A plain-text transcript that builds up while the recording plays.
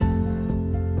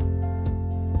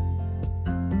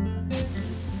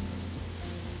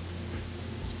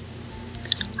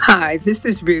Hi, this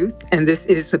is Ruth, and this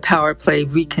is the Power Play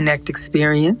Reconnect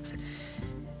Experience.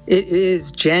 It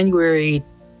is January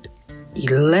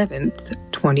 11th,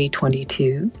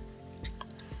 2022.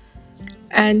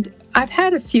 And I've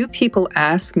had a few people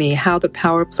ask me how the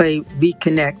Power Play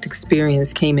Reconnect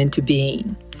Experience came into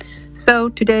being. So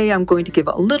today I'm going to give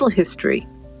a little history.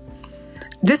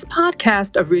 This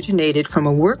podcast originated from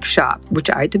a workshop which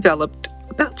I developed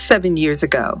about 7 years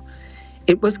ago.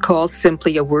 It was called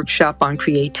simply a workshop on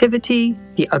creativity,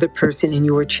 the other person in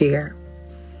your chair.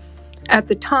 At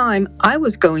the time, I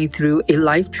was going through a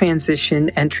life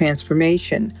transition and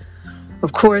transformation.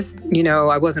 Of course,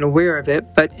 I wasn't aware of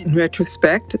it, but in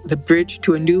retrospect, the bridge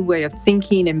to a new way of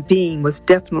thinking and being was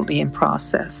definitely in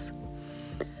process.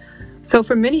 So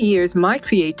for many years, my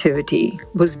creativity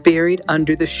was buried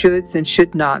under the shoulds and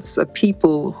should nots of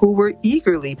people who were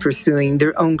eagerly pursuing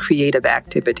their own creative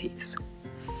activities.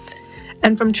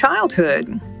 And from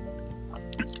childhood,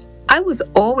 I was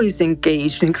always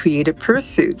engaged in creative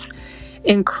pursuits,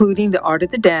 including the art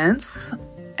of the dance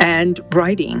and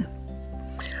writing.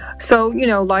 So,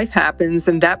 life happens,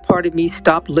 and that part of me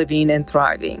stopped living and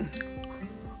thriving.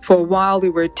 For a while,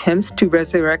 there were attempts to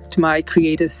resurrect my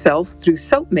creative self through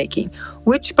soap making,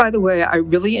 which, by the way, I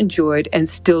really enjoyed and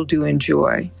still do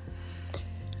enjoy.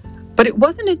 But it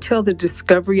wasn't until the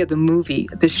discovery of the movie,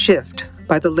 The Shift,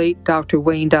 by the late Dr.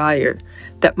 Wayne Dyer,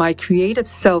 that my creative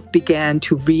self began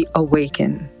to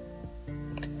reawaken.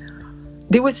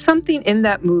 There was something in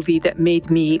that movie that made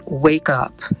me wake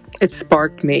up. It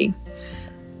sparked me.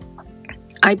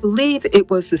 I believe it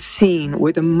was the scene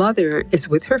where the mother is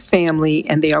with her family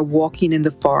and they are walking in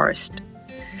the forest.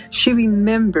 She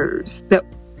remembers that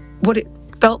what it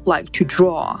felt like to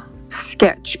draw,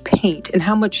 sketch, paint, and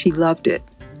how much she loved it.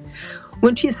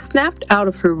 When she snapped out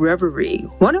of her reverie,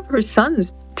 one of her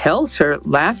sons tells her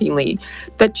laughingly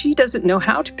that she doesn't know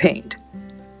how to paint.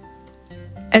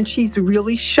 And she's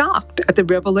really shocked at the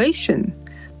revelation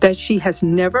that she has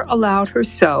never allowed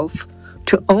herself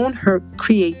to own her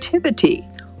creativity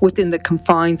within the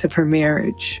confines of her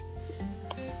marriage.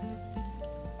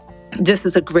 This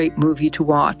is a great movie to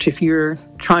watch if you're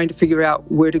trying to figure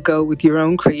out where to go with your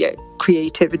own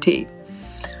creativity.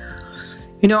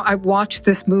 I've watched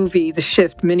this movie, The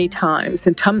Shift, many times,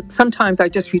 and sometimes I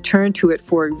just return to it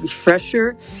for a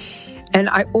refresher, and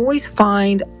I always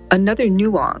find another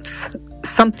nuance,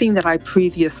 something that I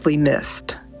previously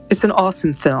missed. It's an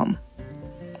awesome film.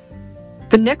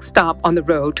 The next stop on the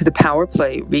road to the Power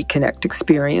Play Reconnect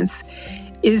Experience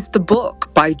is the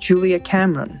book by Julia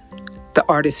Cameron, The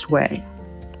Artist's Way.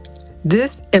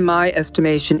 This, in my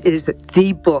estimation, is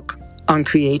the book on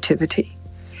creativity.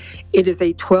 It is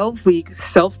a 12-week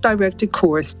self-directed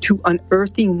course to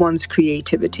unearthing one's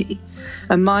creativity.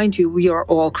 And mind you, we are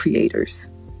all creators.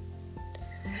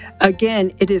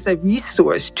 Again, it is a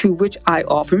resource to which I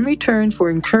often return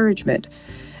for encouragement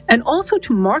and also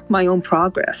to mark my own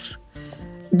progress.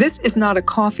 This is not a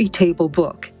coffee table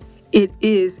book. It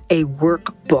is a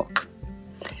workbook.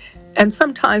 And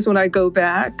sometimes when I go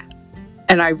back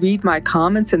and I read my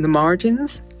comments in the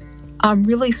margins, I'm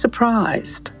really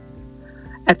surprised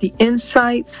at the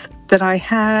insights that I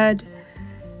had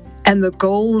and the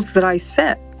goals that I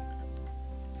set.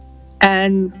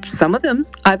 And some of them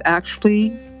I've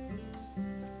actually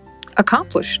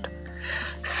accomplished.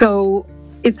 So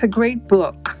it's a great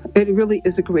book. It really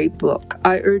is a great book.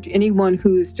 I urge anyone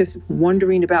who is just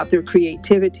wondering about their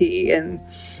creativity and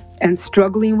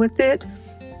struggling with it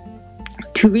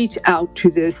to reach out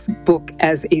to this book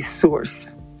as a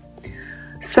source.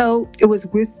 So it was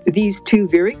with these two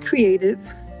very creative,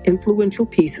 influential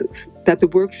pieces that the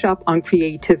workshop on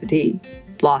creativity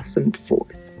blossomed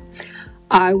forth.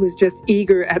 I was just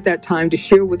eager at that time to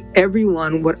share with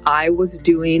everyone what I was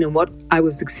doing and what I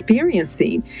was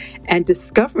experiencing and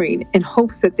discovering in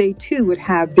hopes that they too would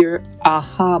have their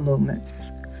aha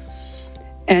moments.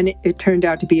 And it turned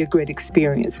out to be a great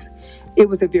experience. It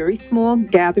was a very small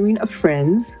gathering of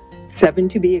friends, 7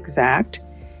 to be exact,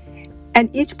 and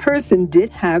each person did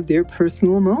have their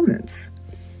personal moments.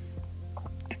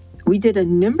 We did a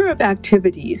number of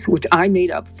activities which I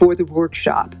made up for the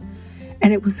workshop,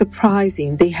 and it was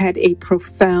surprising. They had a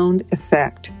profound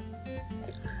effect.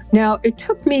 Now, it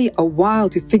took me a while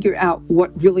to figure out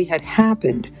what really had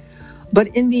happened, but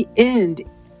in the end,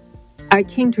 I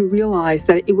came to realize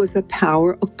that it was the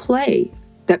power of play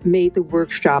that made the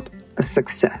workshop a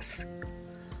success.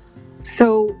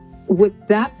 So with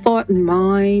that thought in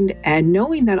mind and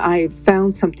knowing that I had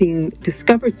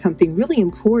discovered something really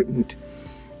important,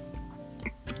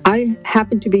 I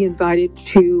happened to be invited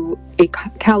to a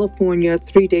California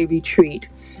 3-day retreat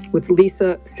with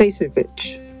Lisa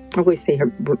Sasevich. I always say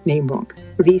her name wrong.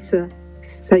 Lisa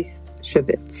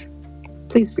Sashevitz.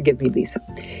 Please forgive me, Lisa.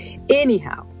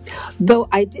 Anyhow, though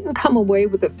I didn't come away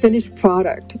with a finished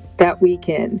product that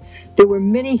weekend, there were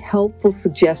many helpful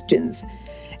suggestions.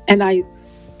 And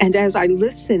as I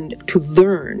listened to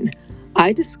learn,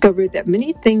 I discovered that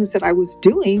many things that I was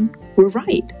doing were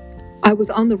right. I was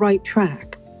on the right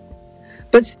track.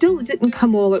 But still, it didn't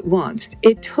come all at once.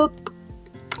 It took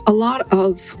a lot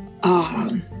of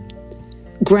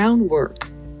groundwork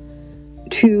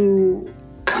to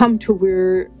come to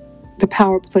where the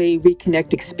Power Play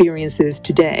Reconnect experience is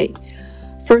today.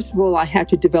 First of all, I had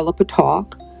to develop a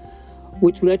talk,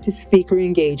 which led to speaker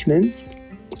engagements.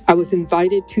 I was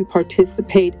invited to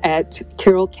participate at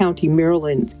Carroll County,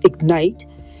 Maryland's Ignite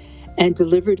and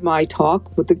delivered my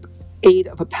talk with the aid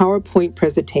of a PowerPoint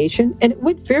presentation, and it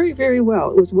went very, very well.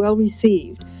 It was well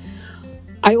received.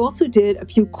 I also did a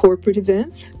few corporate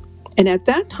events, and at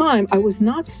that time, I was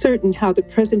not certain how the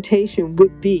presentation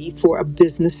would be for a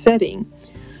business setting,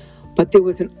 but there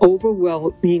was an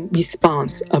overwhelming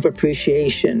response of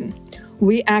appreciation.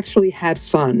 We actually had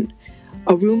fun.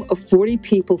 A room of 40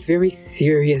 people, very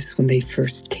serious when they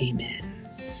first came in.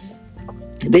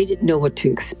 They didn't know what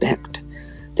to expect.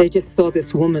 They just saw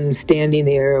this woman standing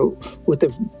there with a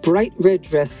bright red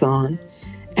dress on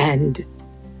and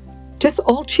just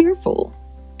all cheerful.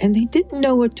 And they didn't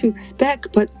know what to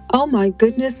expect, but oh my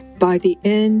goodness, by the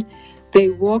end, they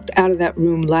walked out of that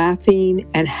room laughing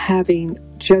and having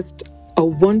just a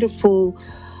wonderful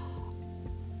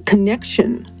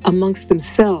connection amongst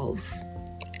themselves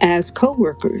as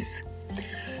co-workers.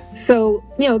 So,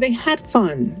 they had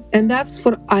fun, and that's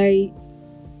what I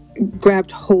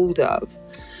grabbed hold of.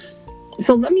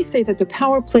 So let me say that the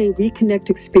Power Play Reconnect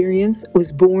experience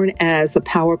was born as a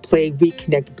Power Play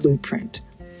Reconnect blueprint.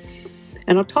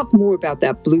 And I'll talk more about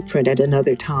that blueprint at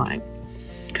another time.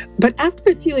 But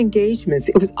after a few engagements,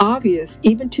 it was obvious,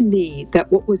 even to me,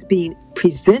 that what was being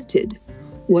presented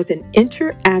was an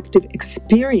interactive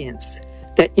experience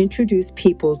that introduced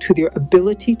people to their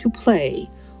ability to play,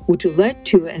 which led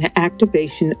to an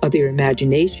activation of their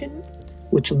imagination,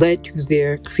 which led to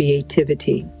their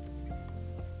creativity.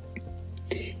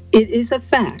 It is a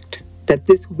fact that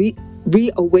this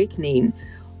reawakening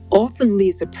often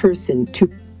leads a person to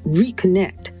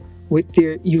reconnect with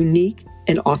their unique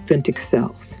and authentic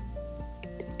self.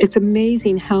 It's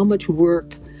amazing how much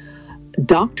work,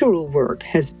 doctoral work,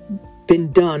 has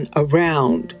been done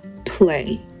around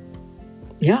play.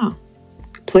 Yeah,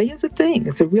 play is a thing.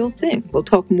 It's a real thing. We'll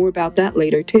talk more about that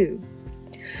later too.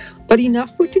 But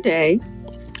enough for today.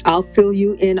 I'll fill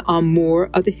you in on more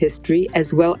of the history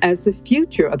as well as the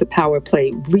future of the Power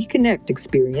Play Reconnect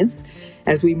experience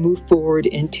as we move forward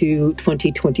into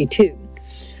 2022.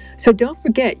 So don't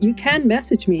forget, you can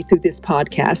message me through this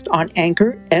podcast on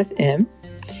Anchor FM,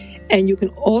 and you can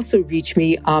also reach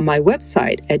me on my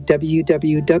website at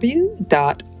www.rchvw.co.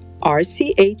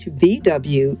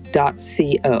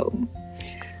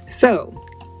 So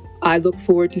I look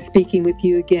forward to speaking with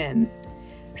you again.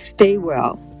 Stay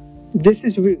well. This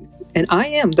is Ruth, and I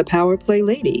am the Power Play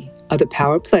Lady of the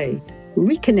Power Play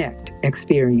Reconnect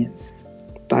experience.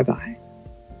 Bye-bye.